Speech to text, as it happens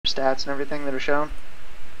stats and everything that are shown?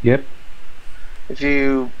 Yep. If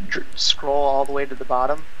you scroll all the way to the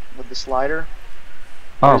bottom with the slider,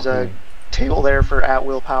 there's a table there for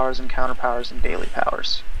at-will powers and counter powers and daily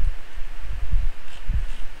powers.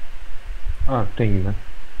 Oh, thank you, man.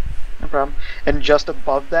 No problem. And just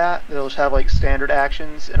above that, they'll just have like standard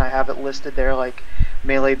actions, and I have it listed there like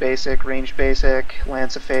melee basic, range basic,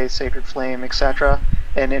 lance of faith, sacred flame, etc.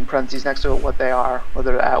 And in parentheses next to it what they are,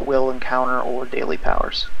 whether they're at will, encounter, or daily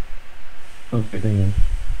powers. Okay, thank you.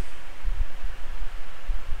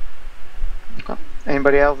 Okay.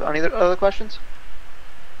 Anybody have any other questions?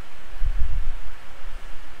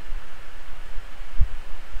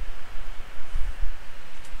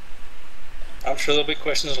 I'm sure there'll be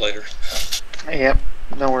questions later. Yep,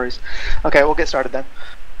 no worries. Okay, we'll get started then.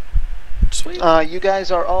 Sweet. You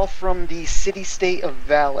guys are all from the city-state of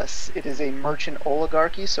Valis. It is a merchant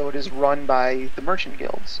oligarchy, so it is run by the merchant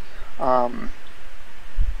guilds. You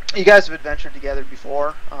guys have adventured together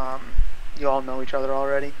before. You all know each other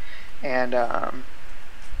already. And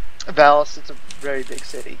Valis, it's a very big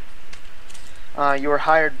city. You were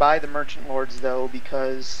hired by the merchant lords, though,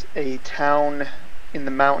 because a town in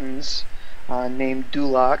the mountains named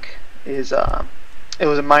Dulak is it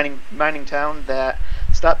was a mining town that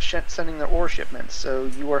stopped sending their ore shipments. So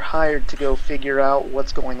you were hired to go figure out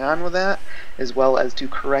what's going on with that, as well as to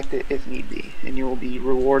correct it if need be, and you will be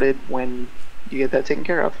rewarded when you get that taken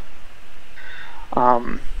care of.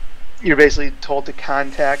 You're basically told to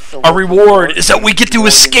contact the Our reward is that we get to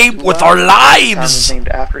escape with our lives! The town is named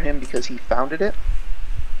after him because he founded it.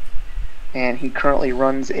 And he currently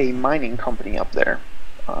runs a mining company up there.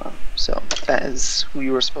 So that is who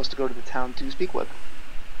you were supposed to go to the town to speak with.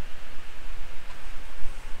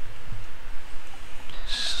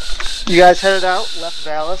 You guys headed out, left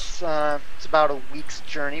Valis. It's about a week's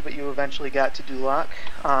journey, but you eventually got to Dulak.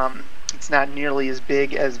 It's not nearly as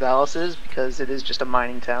big as Valis is because it is just a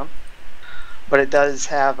mining town. But it does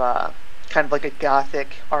have kind of like a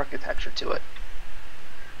gothic architecture to it.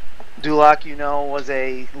 Dulak, you know, was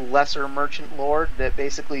a lesser merchant lord that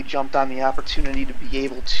basically jumped on the opportunity to be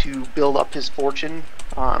able to build up his fortune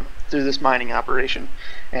through this mining operation,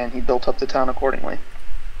 and he built up the town accordingly.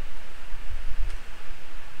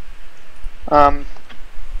 So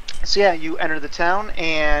yeah, you enter the town,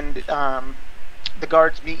 and the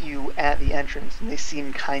guards meet you at the entrance, and they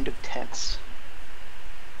seem kind of tense.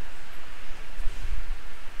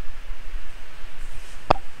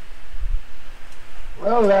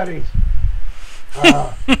 Well, laddies,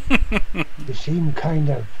 you seem kind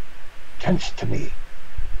of tense to me.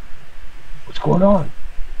 What's going on?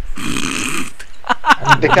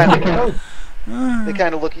 They kind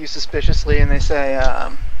of look at you suspiciously, and they say,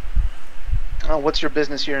 "What's your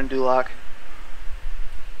business here in Dulak?"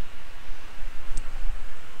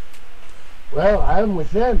 Well, I'm with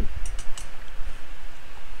them.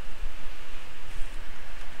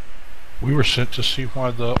 We were sent to see why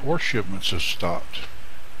the ore shipments have stopped.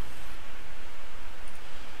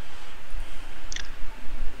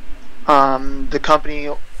 The company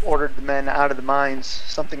ordered the men out of the mines.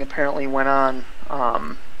 Something apparently went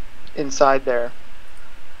on inside there,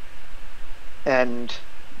 and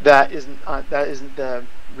that isn't the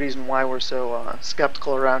reason why we're so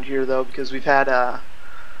skeptical around here, though, because we've had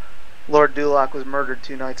Lord Dulak was murdered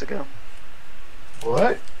 2 nights ago.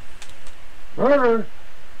 What? Murder?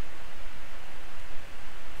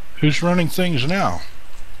 Who's running things now?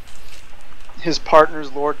 His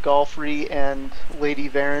partners, Lord Galfrey and Lady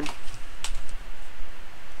Varen.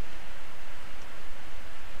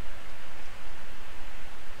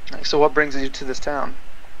 So what brings you to this town?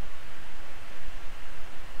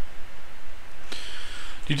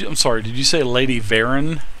 I'm sorry, did you say Lady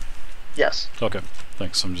Varen? Yes. Okay,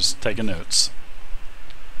 thanks. I'm just taking notes.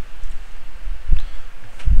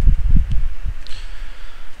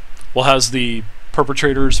 Well, has the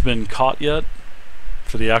perpetrators been caught yet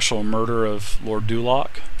for the actual murder of Lord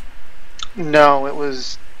Dulak? No,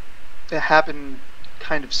 it happened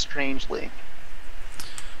kind of strangely.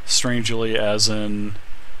 Strangely, as in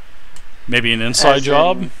maybe an inside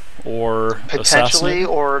job, or potentially,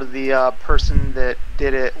 or the person that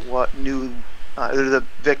did it the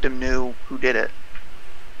victim knew who did it.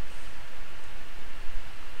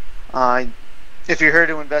 If you're here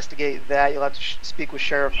to investigate that, you'll have to speak with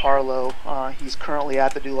Sheriff Harlow. He's currently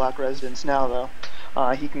at the Dulak residence now,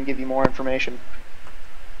 though. He can give you more information.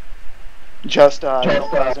 Just don't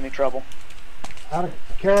cause any trouble. Out of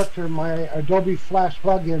character, my Adobe Flash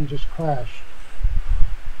plugin just crashed.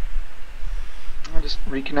 I'll just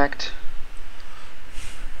reconnect.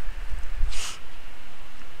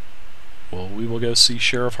 Well, we will go see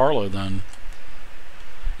Sheriff Harlow then.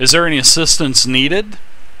 Is there any assistance needed?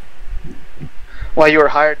 Well, you were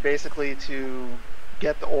hired basically to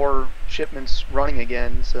get the ore shipments running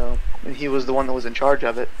again, so he was the one that was in charge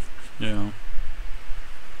of it. Yeah.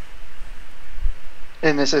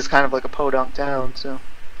 And this is kind of like a podunk town, so.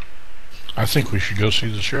 I think we should go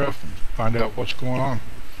see the sheriff and find out what's going on.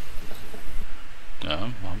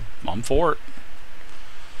 Yeah, I'm for it.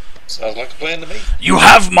 Sounds like a plan to me. You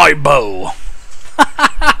have my bow.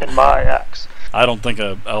 And my axe. I don't think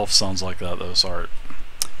a elf sounds like that though. Sorry.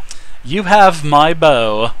 You have my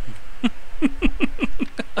bow.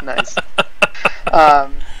 Nice.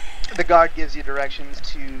 The guard gives you directions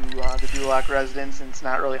to the Duloc residence, and it's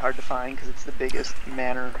not really hard to find because it's the biggest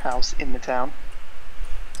manor house in the town.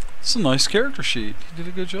 It's a nice character sheet. You did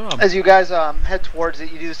a good job. As you guys head towards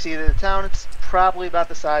it, you do see that the town, it's probably about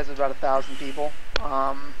the size of about 1,000 people.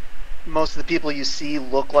 Most of the people you see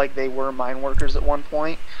look like they were mine workers at one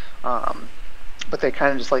point, but they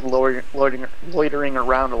kind of just like loitering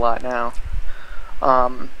around a lot now.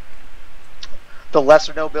 The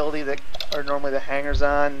lesser nobility that are normally the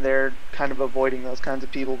hangers-on, they're kind of avoiding those kinds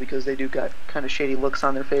of people because they do got kind of shady looks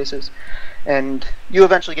on their faces. And you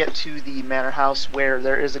eventually get to the manor house where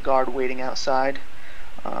there is a guard waiting outside.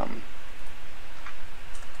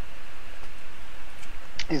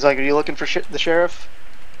 He's like, "Are you looking for the sheriff?"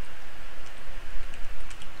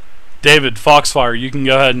 David, Foxfire, you can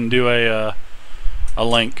go ahead and do a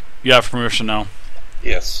link. You have permission now.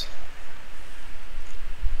 Yes.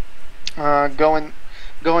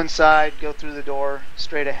 Go inside, go through the door,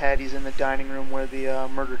 straight ahead. He's in the dining room where the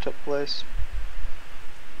murder took place.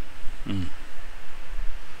 Mm.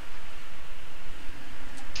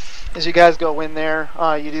 As you guys go in there,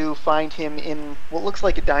 you do find him in what looks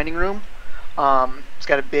like a dining room. It's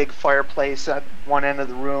got a big fireplace at one end of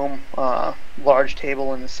the room, large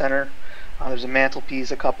table in the center. There's a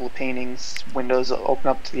mantelpiece, a couple of paintings, windows that open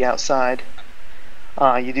up to the outside.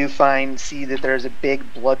 You do see that there's a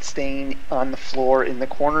big blood stain on the floor in the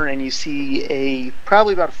corner, and you see a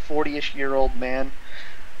probably about a 40-ish-year-old man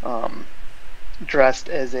dressed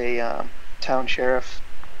as a town sheriff,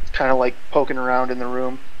 kind of like poking around in the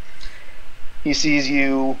room. He sees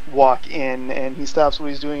you walk in, and he stops what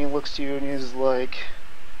he's doing and looks to you, and he's like,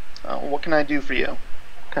 "What can I do for you?"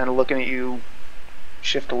 Kind of looking at you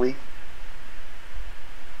shiftily.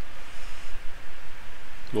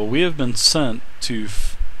 Well, we have been sent to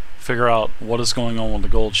figure out what is going on with the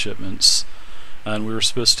gold shipments, and we were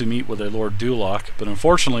supposed to meet with a Lord Duloc, but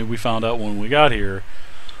unfortunately we found out when we got here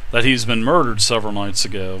that he's been murdered several nights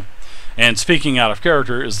ago. And speaking out of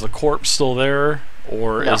character, is the corpse still there,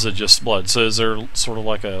 or No. is it just blood? So is there sort of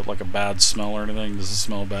like a bad smell or anything? Does it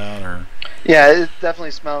smell bad, or? Yeah, it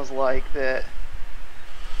definitely smells like that.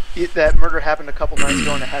 That murder happened a couple nights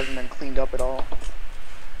ago, and it hasn't been cleaned up at all.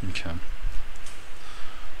 Okay.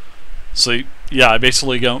 So yeah, I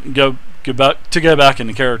basically go back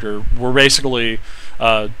into character. We're basically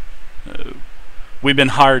we've been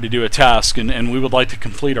hired to do a task, and we would like to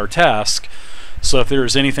complete our task. So if there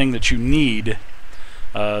is anything that you need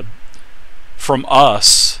from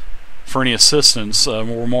us for any assistance,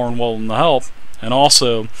 we're more than willing to help. And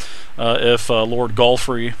also, if Lord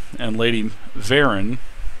Golfrey and Lady Varen,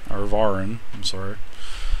 I'm sorry.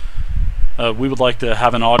 We would like to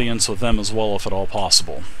have an audience with them as well, if at all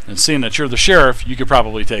possible. And seeing that you're the sheriff, you could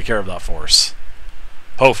probably take care of that for us.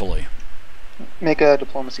 Hopefully. Make a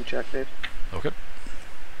diplomacy check, Dave. Okay.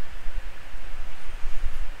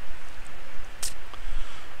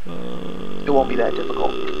 It won't be that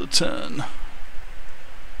difficult. 10.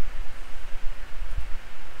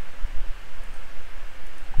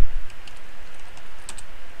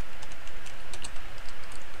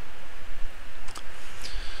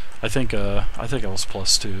 I think I was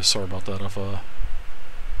 +2. Sorry about that.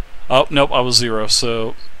 Oh nope, I was 0.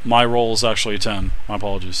 So my roll is actually a 10. My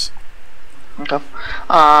apologies. Okay.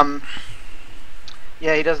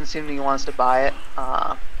 Yeah, he doesn't seem he wants to buy it.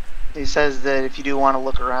 He says that if you do want to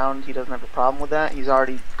look around, he doesn't have a problem with that. He's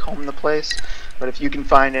already combed the place, but if you can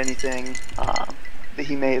find anything that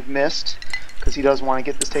he may have missed, because he does want to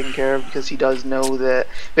get this taken care of, because he does know that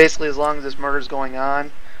basically as long as this murder's going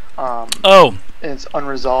on, and it's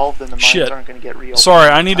unresolved, then the mines aren't going to get reopened. Sorry,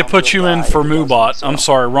 I need to put you in for Moobot. So. I'm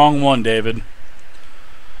sorry, wrong one, David.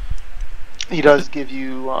 He does give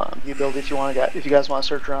you the ability if you guys want to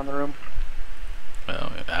search around the room.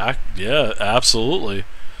 Yeah, absolutely.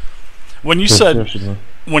 When you said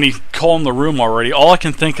when he combed the room already, all I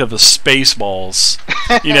can think of is Spaceballs.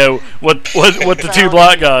 You know what the two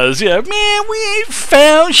black guys? Yeah, man, we ain't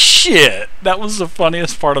found shit. That was the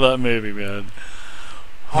funniest part of that movie, man.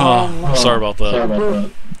 Sorry about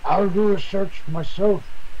that. I'll do a search myself.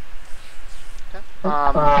 Okay.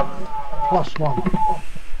 +1.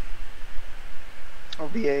 will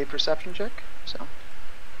be a perception check. So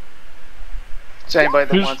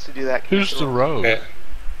anybody that wants to do that. Can Who's make the a roll. rogue? Yeah,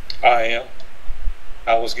 I am.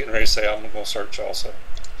 I was getting ready to say I'm going to search also.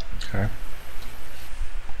 Okay.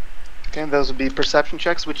 Okay, those will be perception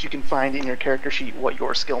checks, which you can find in your character sheet what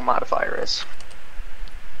your skill modifier is.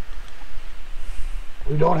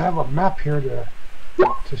 We don't have a map here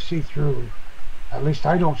to see through. At least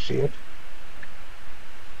I don't see it.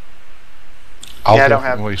 I'll Yeah, I don't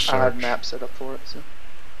have definitely search. maps set up for it. So.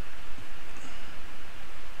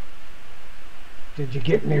 Did you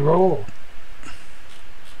get any roll?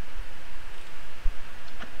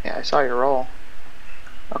 Yeah, I saw your roll.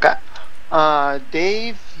 Okay.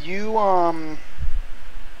 Dave, you well,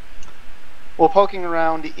 poking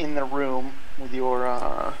around in the room with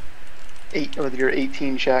your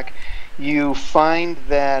 18 check, you find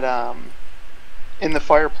that in the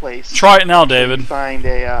fireplace. Try it now, You David. find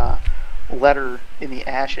a letter in the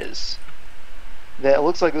ashes that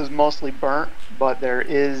looks like it was mostly burnt, but there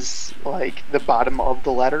is like the bottom of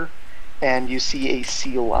the letter, and you see a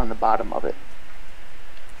seal on the bottom of it.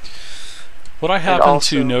 Would I happen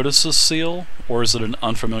also- to notice this seal, or is it an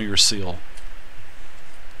unfamiliar seal?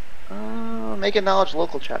 Make a knowledge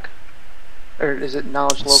local check. Or is it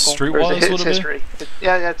knowledge local? Streetwise, Or is it would it be? history?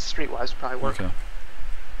 Yeah, that's streetwise would probably work. Okay.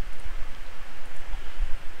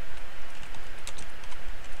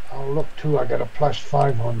 I'll look too. I got a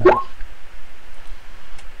 +5 on that.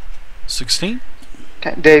 16?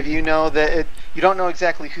 Okay, Dave, you know that you don't know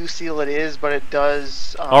exactly whose seal it is, but it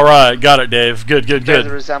does. All right, got it, Dave. Good, good, Bear the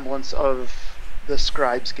good. resemblance of the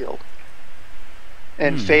Scribes Guild.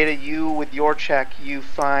 And Feta, you with your check, you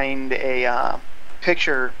find a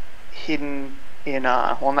picture hidden in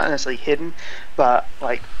well, not necessarily hidden, but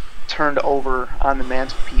like turned over on the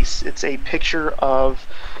mantelpiece. It's a picture of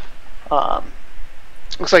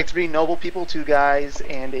looks like 3 noble people, 2 guys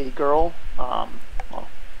and a girl. Well,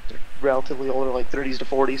 they're relatively older, like 30s to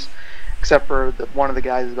 40s, except for one of the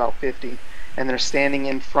guys is about 50, and they're standing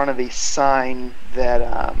in front of a sign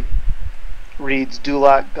that reads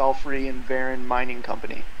Dulac, Golfrey, and Varen Mining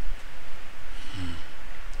Company.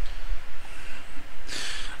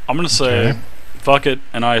 I'm going to say, fuck it,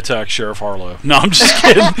 and I attack Sheriff Harlow. No, I'm just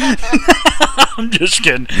kidding. I'm just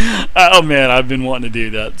kidding. Oh, man, I've been wanting to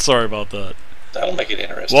do that. Sorry about that. That'll make it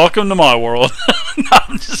interesting. Welcome to my world. No,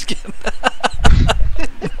 I'm just kidding.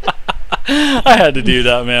 I had to do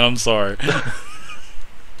that, man. I'm sorry.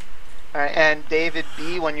 Alright, and David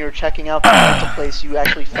B., when you're checking out the rental place, you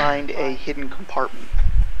actually find a hidden compartment.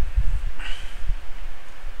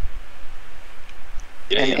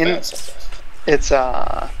 Yeah, and in- It's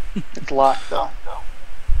locked though.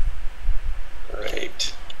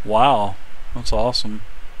 Great. Wow. That's awesome.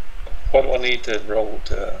 What do I need to roll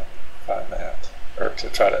to find that? Or to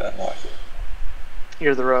try to unlock it?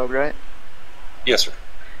 You're the rogue, right? Yes, sir.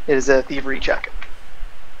 It is a thievery check.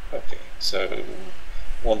 Okay, so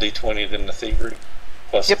 1d20 then the thievery,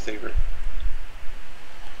 plus Yep. the thievery.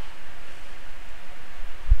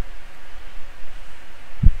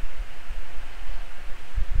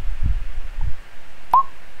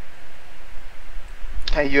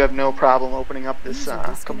 Okay, you have no problem opening up this User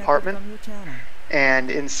disconnected compartment, from your channel.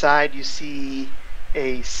 and inside you see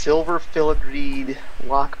a silver filigreed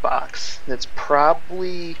lockbox that's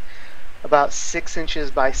probably about 6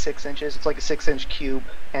 inches by 6 inches. It's like a 6-inch cube,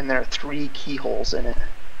 and there are 3 keyholes in it.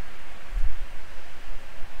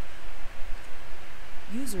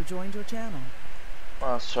 User joined your channel.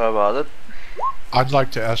 Sorry about it. I'd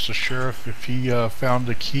like to ask the sheriff if he found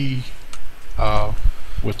a key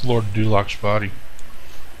with Lord Dulac's body.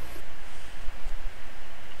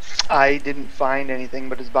 I didn't find anything,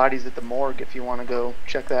 but his body's at the morgue if you want to go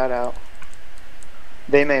check that out.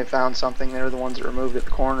 They may have found something. They're the ones that removed it.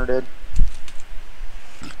 The coroner did.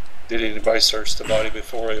 Did anybody search the body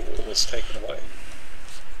before it was taken away?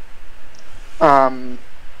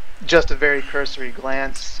 Just a very cursory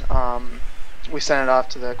glance. We sent it off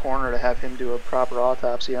to the coroner to have him do a proper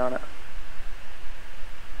autopsy on it.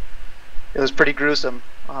 It was pretty gruesome.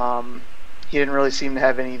 He didn't really seem to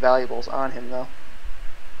have any valuables on him, though.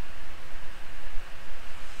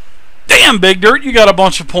 Damn, Big Dirt, you got a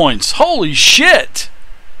bunch of points. Holy shit!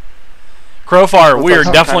 Crowfire, Looked we like are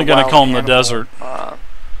some definitely kind of going to comb the wild desert. animal,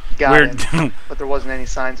 got Weird. in, but there wasn't any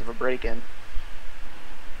signs of a break-in.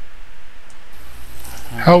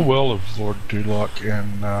 How well have Lord Dulac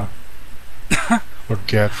and Lord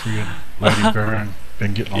Godfrey and Lady Baron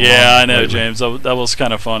been getting along? Yeah, I know, lately? James. That was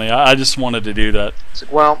kind of funny. I just wanted to do that.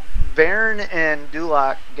 Well, Varen and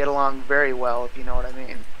Dulac get along very well, if you know what I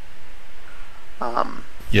mean.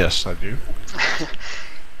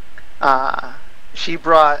 She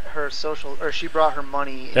brought her social, or she brought her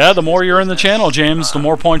money. Yeah, the more you're in the channel, James, the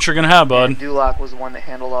more points you're going to have, bud. And Dulac was the one that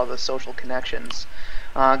handled all the social connections.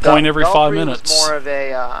 Point every 5 minutes. Was more of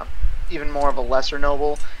a, even more of a lesser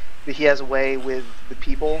noble, but he has a way with the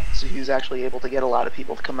people, so he was actually able to get a lot of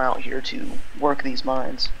people to come out here to work these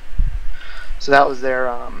mines. So that was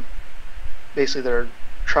their, basically their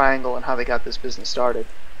triangle and how they got this business started.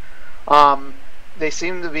 They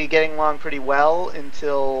seemed to be getting along pretty well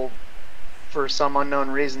until, for some unknown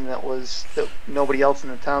reason that nobody else in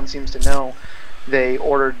the town seems to know, they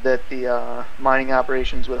ordered that the mining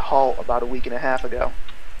operations would halt about a week and a half ago.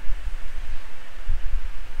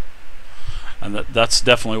 And that's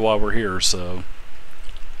definitely why we're here, so...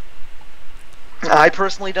 I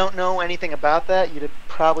personally don't know anything about that. You'd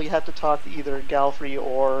probably have to talk to either Galfrey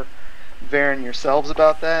or Varen yourselves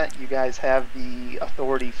about that. You guys have the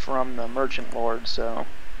authority from the Merchant Lord, so...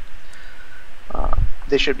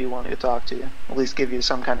 they should be willing to talk to you. At least give you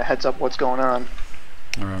some kind of heads up what's going on.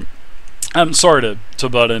 Alright. I'm sorry to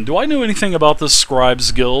butt in. Do I know anything about this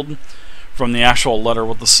Scribes Guild from the actual letter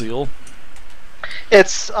with the seal?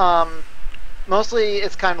 It's, mostly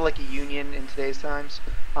it's kind of like a union in today's times.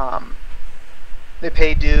 They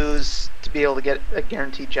pay dues to be able to get a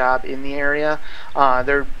guaranteed job in the area.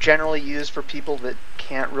 They're generally used for people that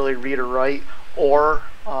can't really read or write, or...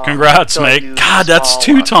 Congrats, mate. God, that's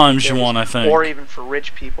 2 times you won, I think. Or even for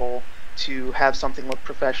rich people to have something look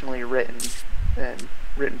professionally written and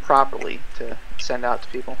written properly to send out to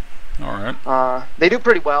people. Alright. They do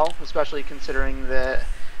pretty well, especially considering that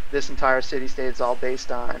this entire city-state is all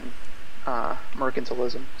based on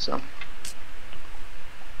mercantilism. So,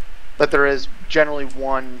 but there is generally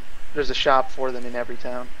there's a shop for them in every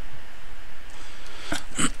town.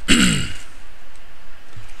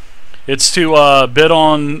 It's to bid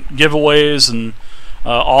on giveaways and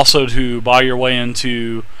also to buy your way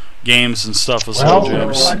into games and stuff as well, James.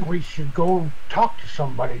 Looks like we should go talk to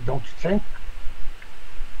somebody, don't you think?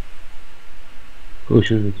 Who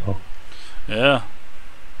should we talk? Yeah.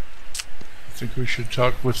 I think we should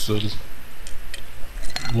talk with the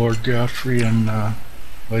Lord Godfrey and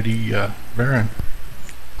Lady Varen.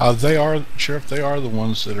 Sheriff, they are the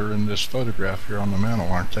ones that are in this photograph here on the mantle,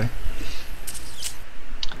 aren't they?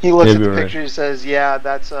 He looks at the picture, he says, yeah,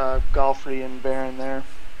 that's Galfrey and Varen there,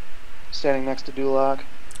 standing next to Dulac.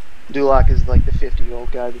 Dulac is like the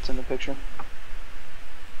 50-year-old guy that's in the picture.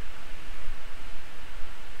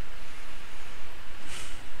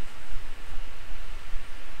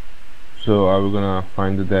 So are we gonna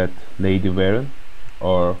find that Lady Varen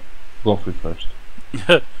or Galfrey first?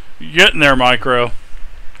 You're getting there, Micro.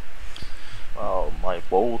 Well, my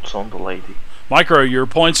vote's on the lady. Micro, your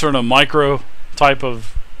points are in a micro type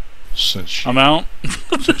of amount.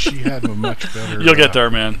 Since she had a much better... You'll get there,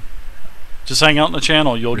 man. Just hang out in the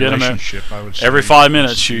channel. You'll get them every 5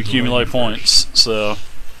 minutes. You accumulate points. So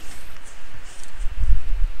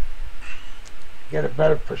Get a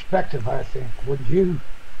better perspective, I think, wouldn't you?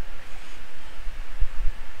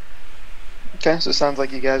 Okay, so it sounds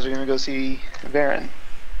like you guys are going to go see Varen.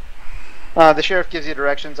 The sheriff gives you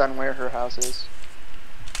directions on where her house is.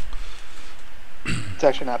 It's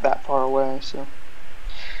actually not that far away, so...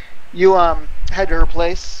 You head to her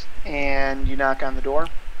place, and you knock on the door,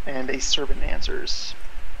 and a servant answers.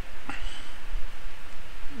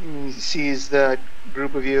 He sees the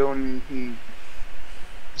group of you, and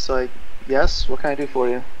he's like, yes, what can I do for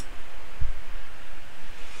you?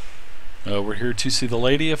 We're here to see the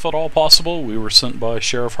lady, if at all possible. We were sent by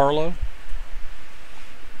Sheriff Harlow.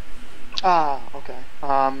 Ah, okay.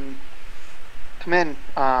 Come in.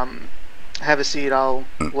 Have a seat. I'll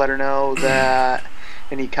let her know that...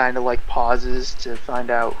 And he kind of like pauses to find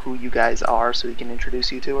out who you guys are so he can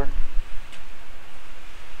introduce you to her.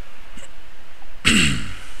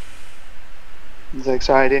 He's like,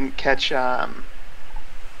 sorry, I didn't catch... You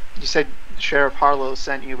said Sheriff Harlow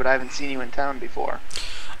sent you, but I haven't seen you in town before.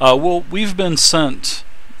 Well, we've been sent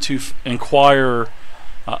to inquire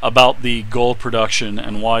about the gold production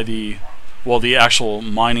and why the actual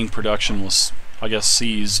mining production was, I guess,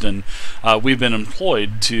 seized, and we've been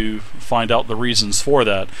employed to find out the reasons for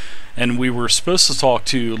that. And we were supposed to talk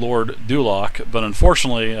to Lord Dulac, but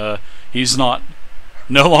unfortunately he's no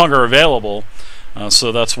longer available.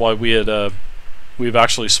 So that's why we've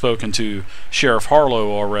actually spoken to Sheriff Harlow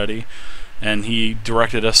already, and he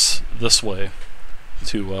directed us this way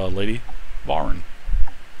to Lady Varen.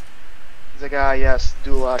 He's like, yes,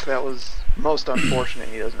 Dulac, that was most unfortunate.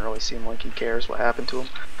 He doesn't really seem like he cares what happened to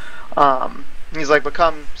him. He's like, but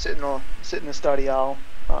come sit in the study. I'll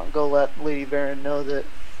go let Lady Varen know that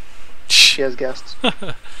she has guests.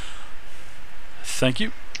 Thank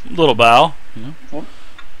you. Little bow. You know.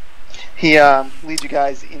 He leads you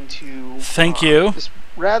guys into Thank you. this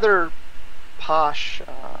rather posh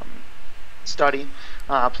study.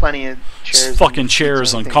 Plenty of chairs. This fucking and chair seats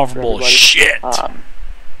is and everything for uncomfortable as everybody.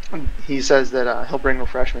 shit. He says that he'll bring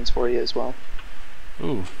refreshments for you as well.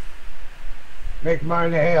 Ooh. Make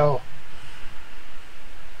mine ale.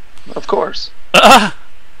 Of course.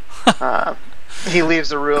 He leaves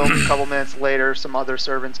the room. A couple minutes later, some other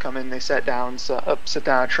servants come in. They sit down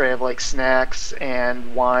a tray of like snacks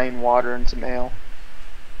and wine, water, and some ale.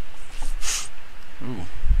 Ooh.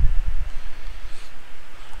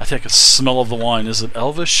 I take a smell of the wine. Is it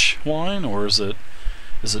elvish wine or is it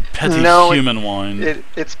petty human wine?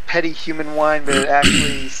 It's petty human wine, but it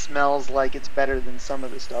actually smells like it's better than some of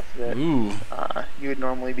the stuff that you would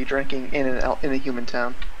normally be drinking in a human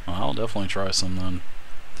town. Well, I'll definitely try some then.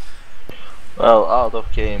 Well, out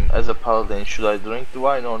of game, as a paladin, should I drink the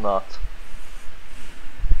wine or not?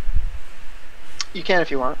 You can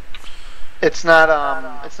if you want. It's not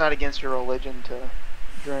against your religion to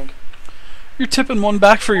drink. You're tipping one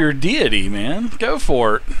back for your deity, man. Go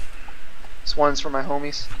for it. This one's for my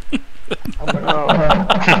homies. I'm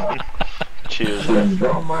gonna Cheers.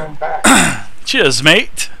 throw mine back. Cheers,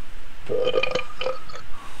 mate. Alright,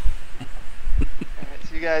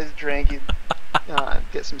 so you guys drink. You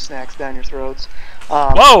get some snacks down your throats.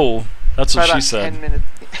 Whoa! That's what she about said. 10 minutes,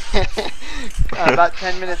 about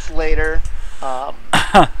 10 minutes later,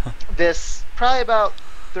 this probably about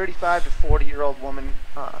 35 to 40-year-old woman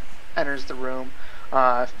enters the room.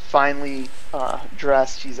 Finely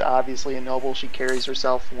dressed. She's obviously a noble. She carries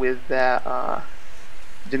herself with that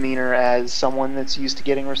demeanor as someone that's used to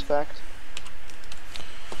getting respect.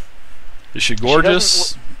 Is she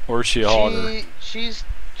gorgeous or is she a hogger? She's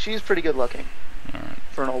pretty good looking. Alright.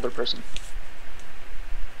 For an older person.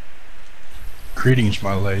 Greetings,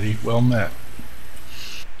 my lady. Well met.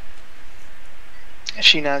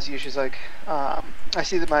 She nods you. She's like, I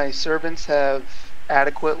see that my servants have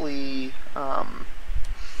adequately, I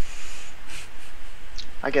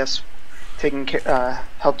guess,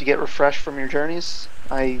 helped you get refreshed from your journeys.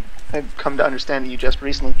 I've come to understand that you just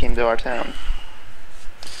recently came to our town.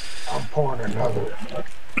 I'm pouring another.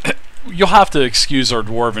 You'll have to excuse our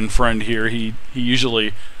dwarven friend here. He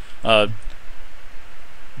usually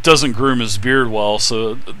doesn't groom his beard well,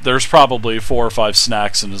 so there's probably 4 or 5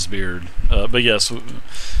 snacks in his beard. But yes,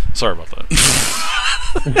 sorry about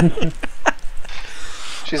that.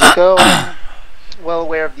 She's like, oh, I'm well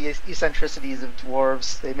aware of the eccentricities of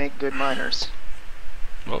dwarves. They make good miners.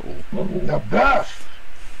 Whoa. The best.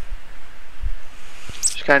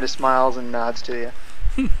 She kind of smiles and nods to you.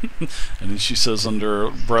 And then she says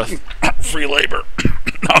under breath, free labor.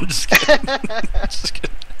 No, I'm just kidding. Just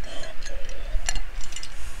kidding.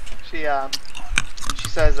 She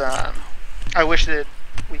says, I wish that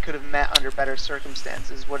we could have met under better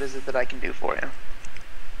circumstances. What is it that I can do for you?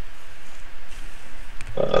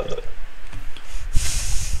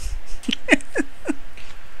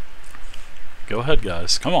 Go ahead,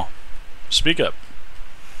 guys. Come on. Speak up.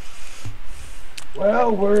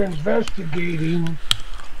 Well, we're investigating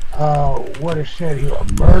what is said here, a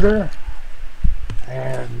murder,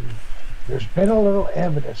 and there's been a little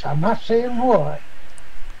evidence. I'm not saying what,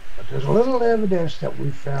 but there's a little evidence that we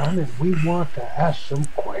found, and we want to ask some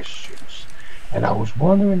questions. And I was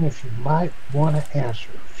wondering if you might want to answer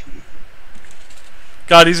a few.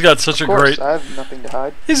 God, he's got such Of a course, great. I have nothing to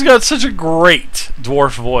hide. He's got such a great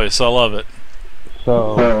dwarf voice. I love it.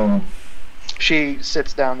 So, She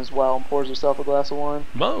sits down as well and pours herself a glass of wine.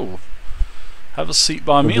 Whoa. Have a seat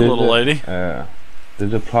by me, little lady.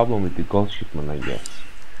 there's a problem with the gold shipment, I guess.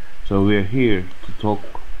 So we're here to talk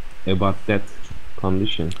about that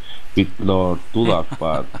condition with Lord Dulak,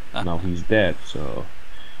 but now he's dead, so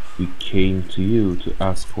we came to you to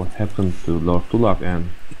ask what happened to Lord Dulak and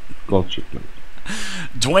gold shipment.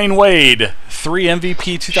 Dwayne Wade, 3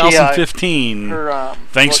 MVP 2015.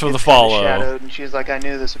 Thanks for the follow. Shadowed, and she's like, I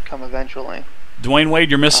knew this would come eventually. Dwayne Wade,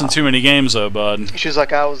 you're missing too many games, though, bud. She's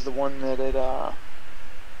like, I was the one that had.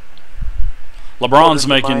 LeBron's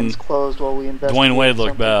making closed while we Dwayne Wade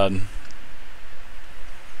look bad.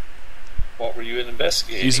 What were you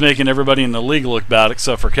investigating? He's making everybody in the league look bad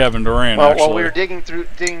except for Kevin Durant, Well, actually. while we were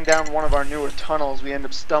digging down one of our newer tunnels, we ended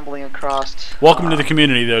up stumbling across. Welcome to the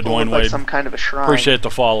community, though, what Dwayne looked like Wade. some kind of a shrine. Appreciate the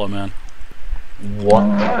follow, man. What?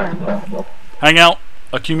 Hang out,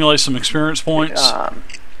 accumulate some experience points.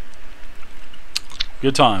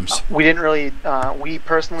 Good times. We didn't really. We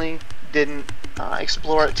personally didn't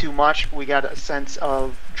explore it too much. We got a sense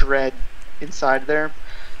of dread inside there.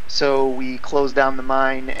 So we closed down the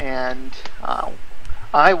mine, and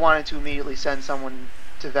I wanted to immediately send someone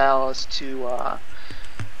to Valis to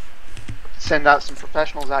send out some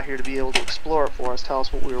professionals out here to be able to explore it for us, tell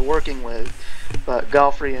us what we were working with. But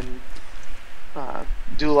Galfrey and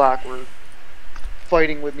Dulac were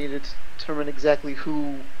fighting with me to determine exactly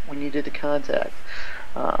who we needed to contact.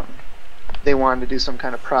 They wanted to do some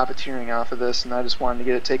kind of profiteering off of this, and I just wanted to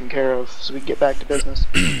get it taken care of so we could get back to business.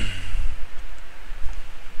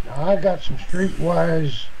 Now I got some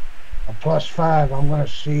streetwise a +5. I'm going to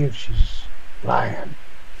see if she's lying.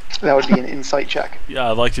 That would be an insight check.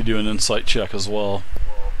 Yeah, I'd like to do an insight check as well.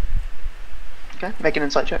 Okay, make an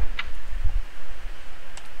insight check.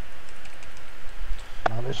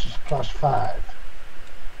 Now this is +5.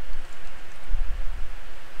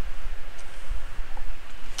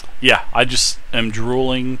 Yeah, I just am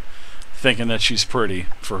drooling, thinking that she's pretty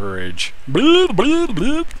for her age. Bloop, bloop,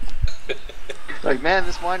 bloop. Like, man,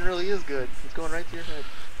 this wine really is good. It's going right to your head.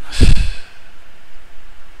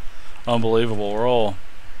 Unbelievable roll.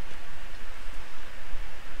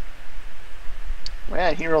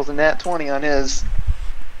 Man, he rolls a nat 20 on his.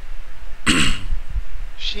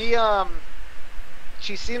 She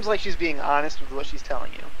seems like she's being honest with what she's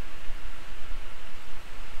telling you.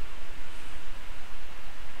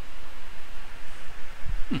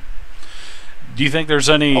 Do you think there's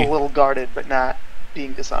any... A little guarded, but not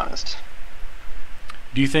being dishonest.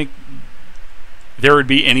 Do you think there would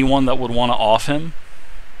be anyone that would want to off him?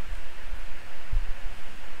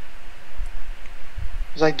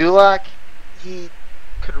 It's like Dulac, he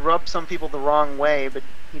could rub some people the wrong way, but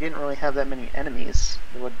he didn't really have that many enemies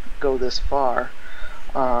that would go this far.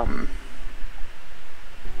 Well,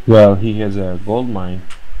 he has a gold mine,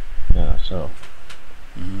 yeah, so...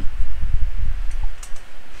 Mm-hmm.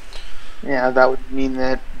 Yeah, that would mean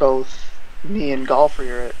that both me and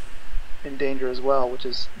Galfrey are in danger as well, which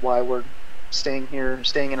is why we're staying here,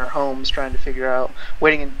 staying in our homes, trying to figure out,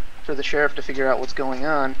 waiting for the sheriff to figure out what's going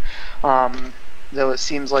on. Though it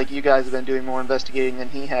seems like you guys have been doing more investigating than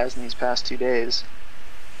he has in these past 2 days.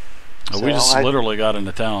 We just literally got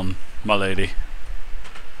into town, my lady.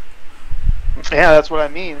 Yeah, that's what I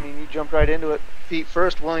mean. I mean, you jumped right into it, feet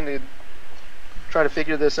first, willing to try to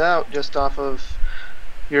figure this out just off of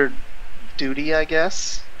your duty, I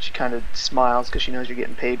guess. She kind of smiles because she knows you're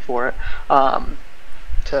getting paid for it,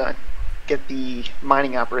 to get the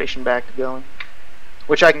mining operation back to going.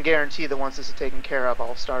 Which I can guarantee that once this is taken care of,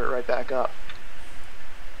 I'll start it right back up.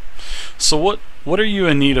 So what are you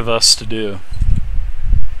in need of us to do?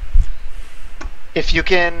 If you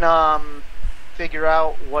can figure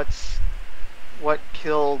out what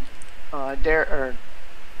killed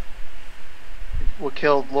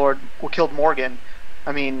what killed Morgan,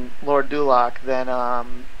 I mean Lord Dulac, then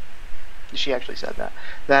she actually said that.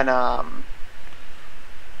 Then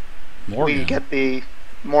Morgan. we get the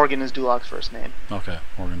Morgan is Dulac's first name. Okay,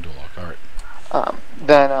 Morgan Dulac. All right.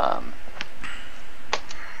 Then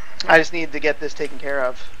I just need to get this taken care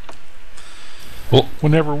of. Well,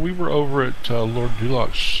 whenever we were over at Lord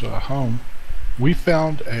Dulac's home, we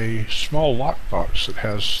found a small lockbox that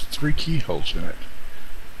has 3 keyholes in it.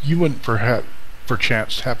 You wouldn't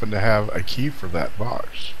perchance happen to have a key for that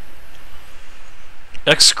box.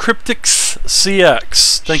 Xcryptix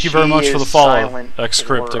CX. Thank you very much for the follow. Xcryptix.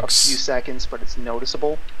 For a few seconds, but it's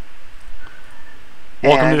noticeable.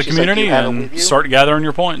 Welcome and to the community and start gathering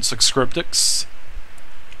your points. Xcryptix.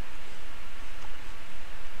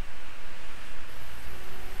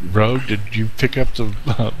 Rogue, did you pick up the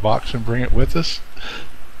box and bring it with us?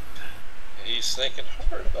 He's thinking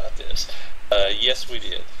hard about this. Yes, we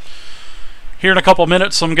did. Here in a couple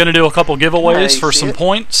minutes, I'm going to do a couple giveaways for some it.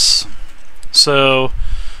 points. So,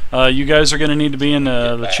 you guys are going to need to be in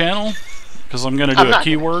the channel because I'm going to do a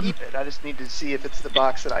keyword. Keep it. I just need to see if it's the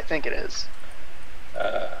box that I think it is.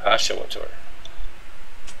 I'll show it to her.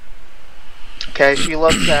 Okay, she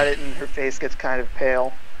looks at it and her face gets kind of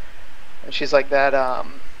pale. And she's like,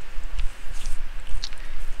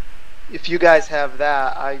 if you guys have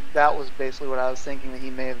that, that was basically what I was thinking that he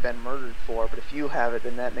may have been murdered for, but if you have it,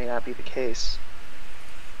 then that may not be the case.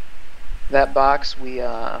 That box we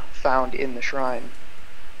found in the shrine.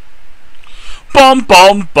 Bum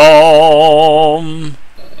bum bum!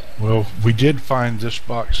 Well, we did find this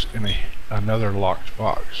box in another locked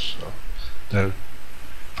box, so the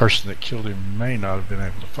person that killed him may not have been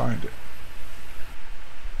able to find it.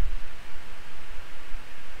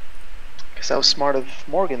 Guess that was smart of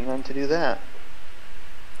Morgan then to do that.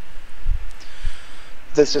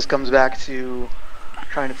 This just comes back to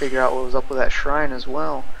trying to figure out what was up with that shrine as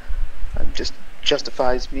well. It just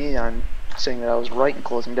justifies me on saying that I was right in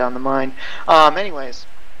closing down the mine. Anyways,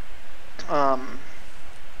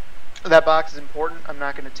 that box is important. I'm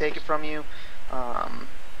not going to take it from you,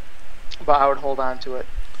 but I would hold on to it.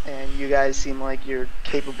 and you guys seem like you're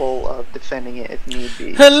capable of defending it if need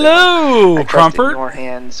be. Hello, so I trust in Crumpert. your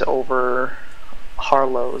hands over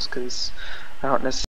Harlow's, because I don't necessarily